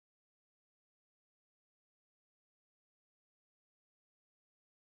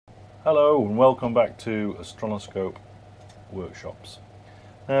Hello and welcome back to Astronoscope Workshops.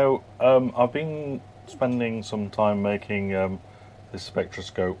 Now, I've been spending some time making this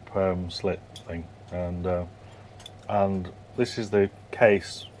spectroscope slit thing, and this is the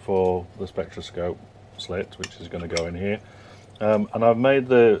case for the spectroscope slit, which is going to go in here. And I've made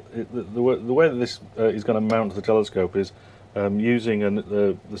the way that this is going to mount to the telescope is using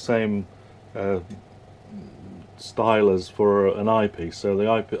the same style as for an eyepiece. So the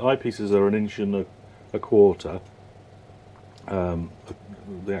eyepieces are 1.25 inches.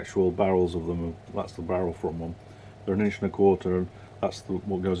 The actual barrels of them, that's the barrel from them. They're 1.25 inches, and that's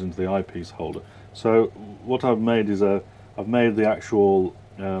what goes into the eyepiece holder. So what I've made is I've made the actual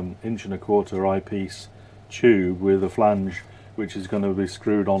 1.25 inch eyepiece tube with a flange, which is going to be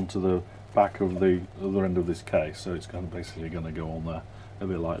screwed onto the back of the other end of this case. So it's basically going to go on there a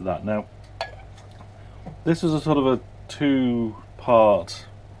bit like that. Now, this is a sort of a two-part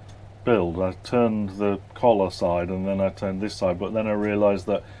build. I turned the collar side and then I turned this side, but then I realised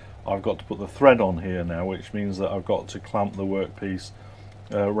that I've got to put the thread on here now, which means that I've got to clamp the workpiece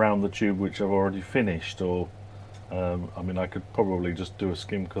around the tube, which I've already finished. Or I mean, I could probably just do a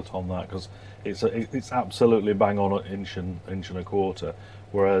skim cut on that, because it's absolutely bang on an inch and a quarter,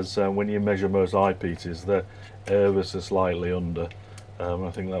 whereas when you measure most eyepieces, they're ever so slightly under.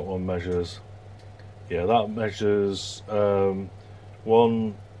 I think that one measures, yeah, that measures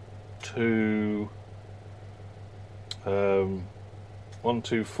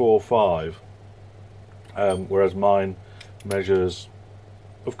 1.245, whereas mine measures,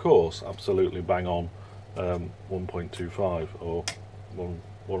 of course, absolutely bang on 1.25, or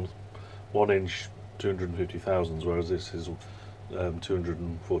 1 inch 250 thousandths, whereas this is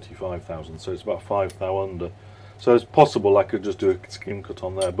 245 thousandths, so it's about 5 thou under. So it's possible I could just do a skim cut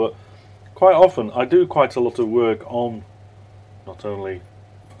on there, but quite often I do quite a lot of work on not only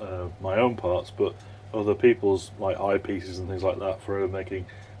my own parts, but other people's, like eyepieces and things like that, for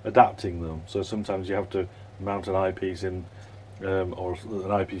adapting them. So sometimes you have to mount an eyepiece in, or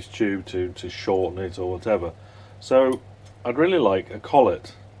an eyepiece tube to shorten it or whatever. So I'd really like a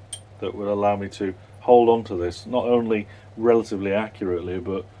collet that would allow me to hold on to this, not only relatively accurately,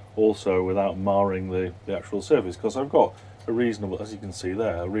 but also without marring the actual surface, because I've got a reasonable, as you can see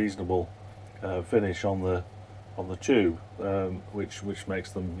there, a reasonable finish on the tube, which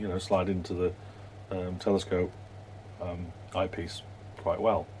makes them, you know, slide into the telescope eyepiece quite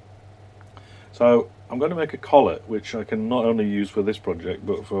well. So I'm going to make a collet, which I can not only use for this project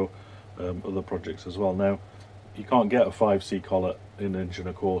but for other projects as well. Now, you can't get a 5C collet in 1.25 inches.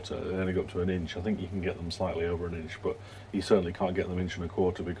 They only go up to 1 inch. I think you can get them slightly over 1 inch, but you certainly can't get them 1.25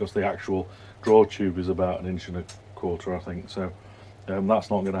 inches, because the actual draw tube is about 1.25 inches, I think. So that's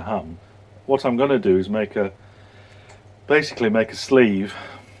not going to happen. What I'm going to do is basically make a sleeve,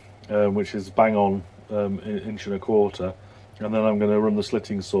 which is bang on 1.25 inches, and then I'm going to run the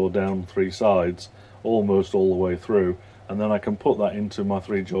slitting saw down 3 sides, almost all the way through, and then I can put that into my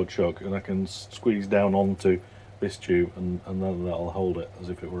 3-jaw chuck, and I can squeeze down onto this tube, and then that'll hold it as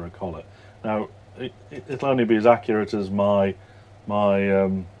if it were a collet. Now, it'll only be as accurate as my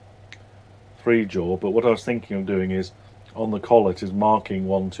 3-jaw, but what I was thinking of doing is, on the collet, is marking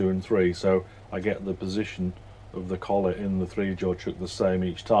 1, 2 and 3, so I get the position of the collet in the 3-jaw chuck the same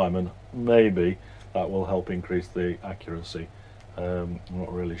each time, and maybe that will help increase the accuracy. I'm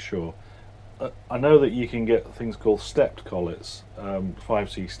not really sure. I know that you can get things called stepped collets,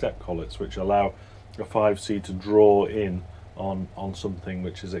 5C step collets, which allow a 5C to draw in on something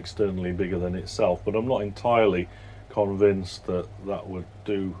which is externally bigger than itself, but I'm not entirely convinced that that would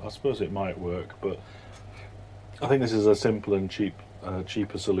do. I suppose it might work, but I think this is a simple and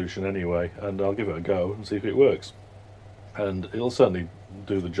cheaper solution anyway, and I'll give it a go and see if it works. And it'll certainly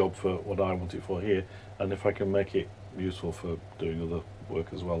do the job for what I want it for here, and if I can make it useful for doing other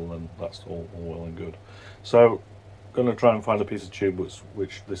work as well, then that's all well and good. So I'm going to try and find a piece of tube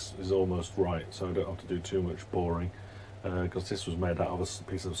which this is almost right, so I don't have to do too much boring, because this was made out of a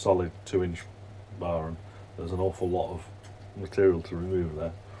piece of solid 2-inch bar, and there's an awful lot of material to remove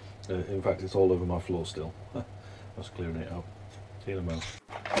there. In fact, it's all over my floor still. I was clearing it up. See you in a moment.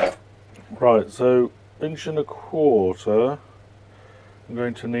 Right, so 1.25 inches. I'm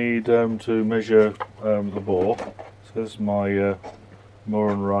going to need to measure the bore. So this is my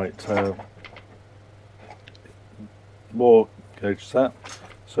Moore and Wright bore gauge set.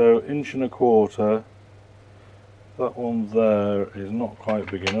 So 1.25 inches. That one there is not quite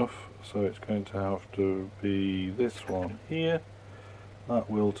big enough, so it's going to have to be this one here. That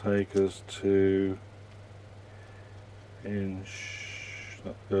will take us to inch.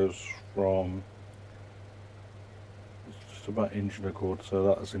 That goes from just about 1.25 inches, so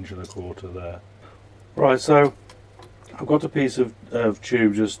that's 1.25 inches there. Right, so I've got a piece of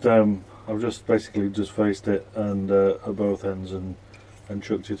tube, just I've just basically just faced it and at both ends and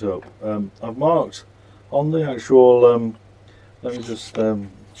chucked it up. I've marked on the actual, let me just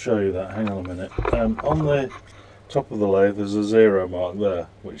show you that, hang on a minute. On the top of the lathe there's a 0 mark there,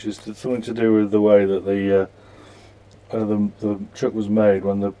 which is something to do with the way that the chuck was made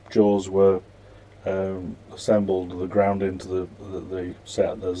when the jaws were assembled. The ground into the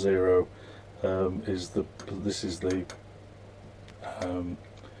set, the 0 this is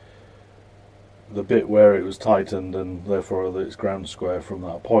the bit where it was tightened, and therefore it's ground square from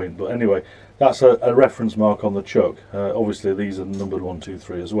that point. But anyway, that's a reference mark on the chuck. Obviously these are numbered 1, 2,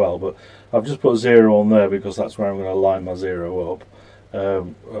 3 as well, but I've just put 0 on there because that's where I'm going to line my 0 up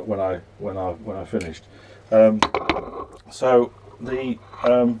when I finished. So the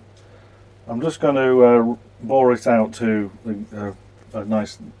I'm just going to bore it out to a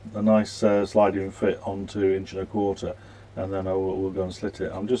nice sliding fit onto 1.25 inches, and then we'll go and slit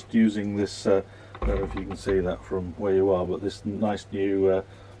it. I'm just using this, I don't know if you can see that from where you are, but this nice new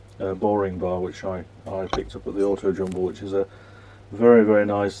boring bar which I picked up at the Auto Jumble, which is a very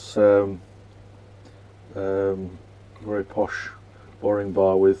nice, very posh boring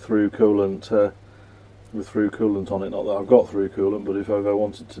bar with through coolant on it. Not that I've got through coolant, but if I ever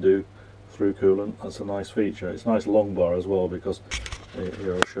wanted to do through coolant, that's a nice feature. It's a nice long bar as well, because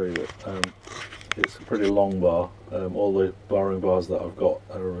here I'll show you it. It's a pretty long bar. All the boring bars that I've got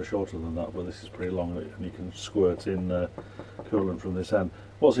are shorter than that, but this is pretty long, and you can squirt in coolant from this end.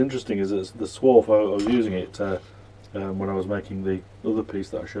 What's interesting is that the swarf, I was using it when I was making the other piece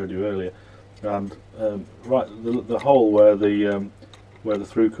that I showed you earlier, and right the hole where the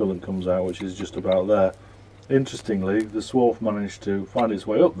through coolant comes out, which is just about there. Interestingly, the swarf managed to find its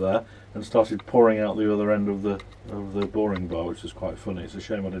way up there and started pouring out the other end of the boring bar, which is quite funny. It's a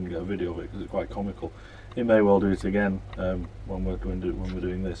shame I didn't get a video of it because it's quite comical. It may well do it again when we're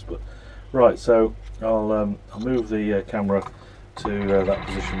doing this. But right, so I'll move the camera to that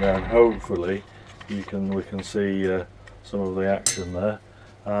position there, and hopefully we can see some of the action there.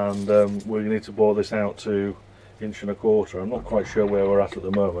 And we need to bore this out to 1.25 inches. I'm not quite sure where we're at the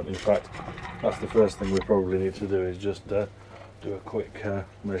moment. In fact, that's the first thing we probably need to do, is just do a quick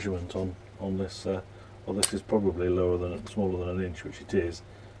measurement on this. Well, this is probably smaller than 1 inch, which it is,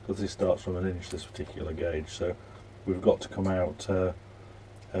 because this starts from 1 inch, this particular gauge. So we've got to come out a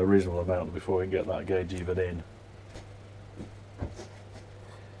reasonable amount before we can get that gauge even in.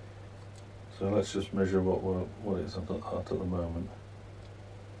 So let's just measure what it's at the moment.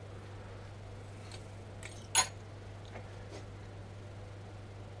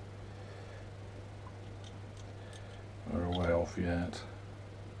 We're way off yet.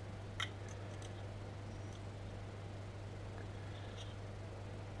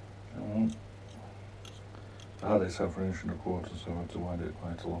 I had it set for 1.25 inches, so I had to wind it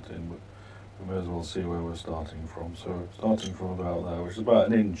quite a lot in, but we may as well see where we're starting from. So starting from about there, which is about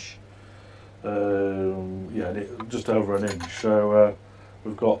 1 inch, yeah, just over 1 inch. So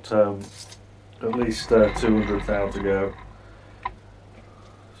we've got at least 200 thou to go.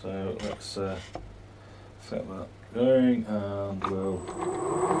 So let's set that going, and we'll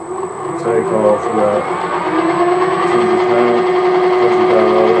take off about 200 thou, 20 thou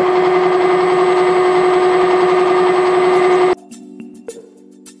rather.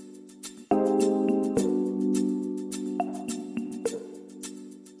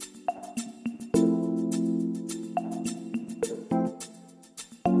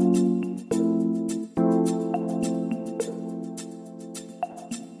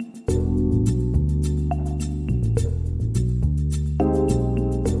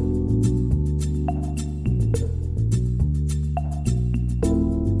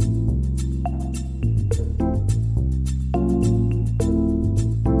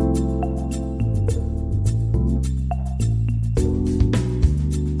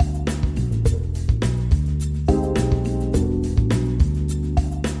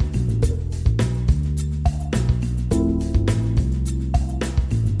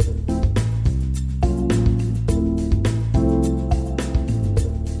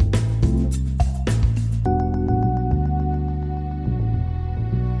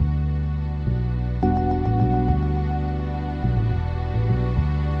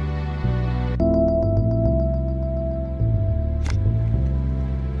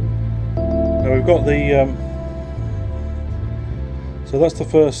 We've got the so that's the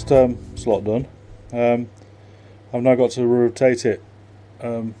first slot done. I've now got to rotate it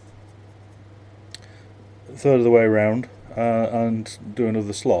a third of the way around and do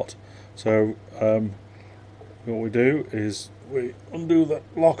another slot. So what we do is we undo the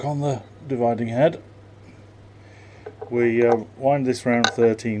lock on the dividing head. We wind this round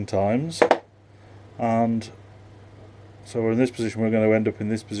 13 times, and so we're in this position. We're going to end up in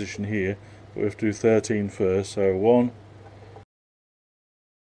this position here, but we have to do 13 first. So 1,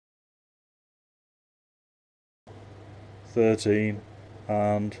 13,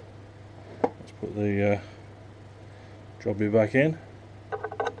 and let's put the jobby back in,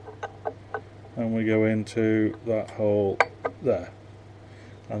 and we go into that hole there,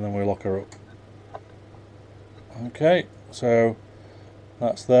 and then we lock her up. Okay, so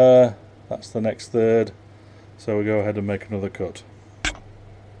that's there, that's the next third, so we go ahead and make another cut.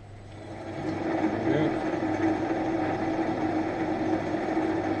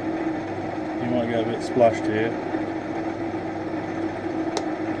 You might get a bit splashed here.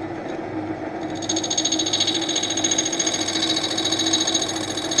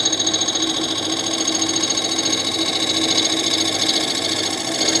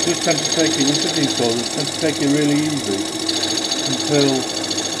 Just tend to take it, with these saws, tend to take it really easy until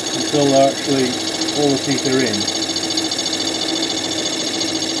they're actually all the teeth are in.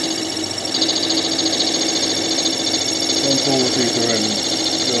 Once all the teeth are in,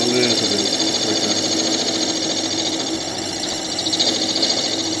 go a little bit quicker.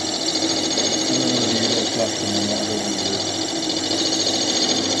 I don't know whether you've got a flash on or not, I don't want to do it.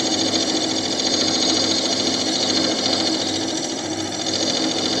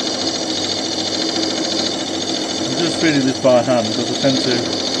 Just feeding this by hand because I tend to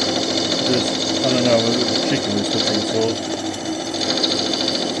just, I don't know, with chicken with cutting saws.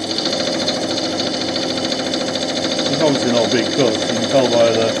 It's obviously not big cuts, you can tell by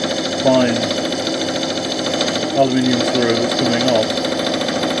the fine aluminium through that's coming off.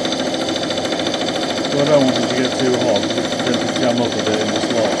 So I don't want it to get too hot because it tends to jam up a bit in the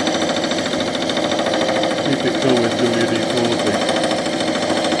slot. Keep it cool with WD-40.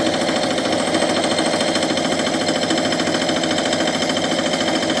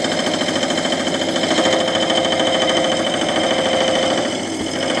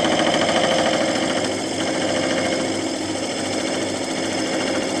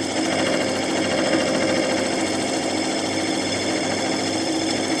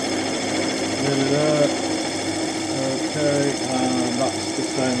 Okay, and that's the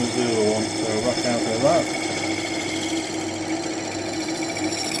same as the other one, so back out of that.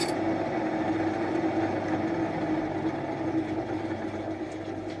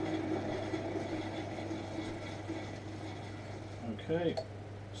 Okay,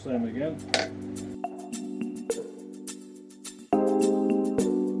 same again.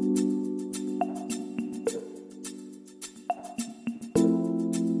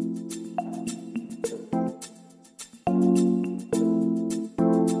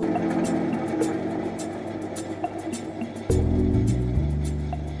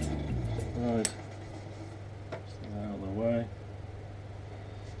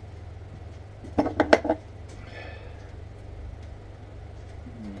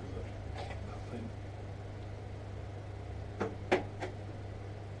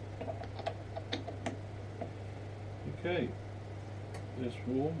 Okay, this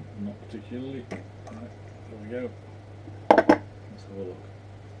one, not particularly. Right, there we go. Let's have a look.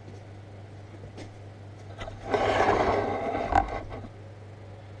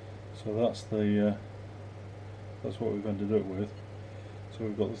 So that's what we've ended up with. So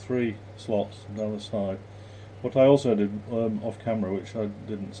we've got the 3 slots down the side. What I also did off camera, which I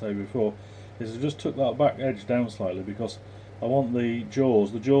didn't say before, is I just took that back edge down slightly because I want the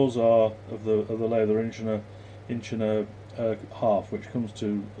jaws. The jaws are of the lathe are inch and a half, which comes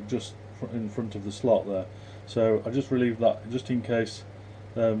to just in front of the slot there. So I just relieved that just in case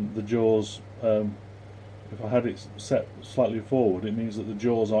the jaws. If I had it set slightly forward, it means that the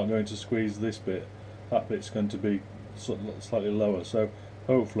jaws aren't going to squeeze this bit. That bit's going to be slightly lower. So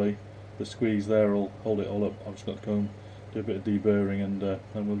hopefully the squeeze there will hold it all up. I've just got to go and do a bit of deburring, and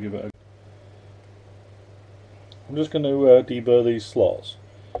we'll give it a... I'm just going to deburr these slots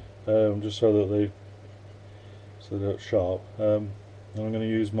just so that they're sharp. And I'm going to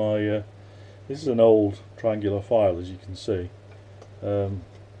use my this is an old triangular file, as you can see, and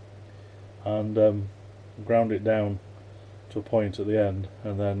ground it down to a point at the end,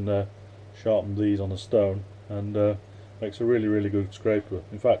 and then sharpen these on a stone, and makes a really good scraper.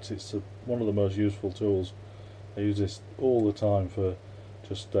 In fact, it's one of the most useful tools. I use this all the time for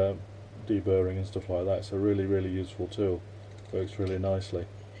just deburring and stuff like that. It's a really useful tool. Works really nicely.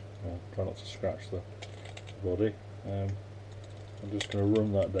 I'll try not to scratch the body. I'm just going to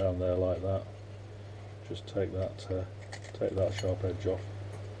run that down there like that. Just take that sharp edge off.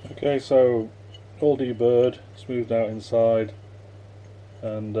 Okay, so all deburred, smoothed out inside,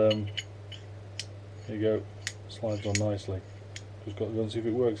 and here you go, slides on nicely. Just got to go and see if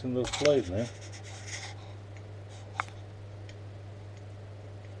it works in the blade now.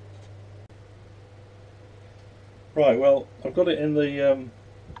 Right, well, I've got it in the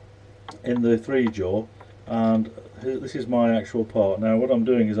 3-jaw, and this is my actual part. Now what I'm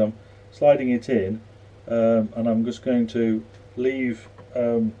doing is I'm sliding it in, and I'm just going to leave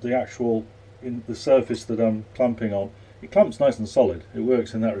the actual the surface that I'm clamping on. It clamps nice and solid. It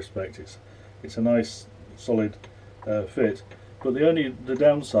works in that respect. It's a nice solid fit. But the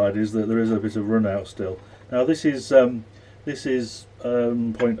downside is that there is a bit of run out still. Now this is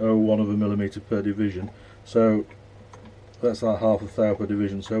 0.01 of a millimetre per division, so that's like half a thou per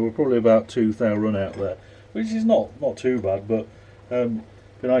division. So we're probably about 2 thou run out there, which is not too bad. But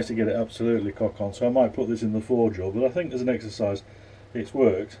be nice to get it absolutely cock on. So I might put this in the 4-jaw. But I think as an exercise, it's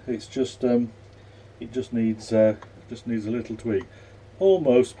worked. It's just it just needs a little tweak,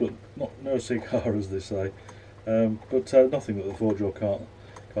 almost, but no cigar, as they say. But nothing that the 4-jaw can't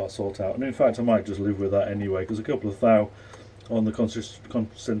sort out. And in fact, I might just live with that anyway, because a couple of thou on the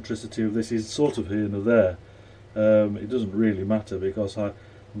concentricity of this is sort of here and there. It doesn't really matter, because I'm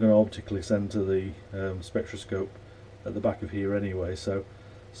going to optically centre the spectroscope at the back of here anyway. So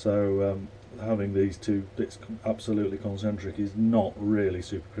having these two bits absolutely concentric is not really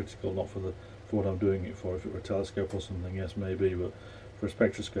super critical. Not for what I'm doing it for. If it were a telescope or something, yes, maybe. But for a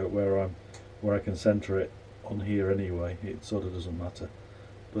spectroscope where I can centre it on here anyway, it sort of doesn't matter.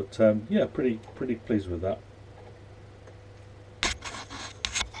 But yeah, pretty pleased with that.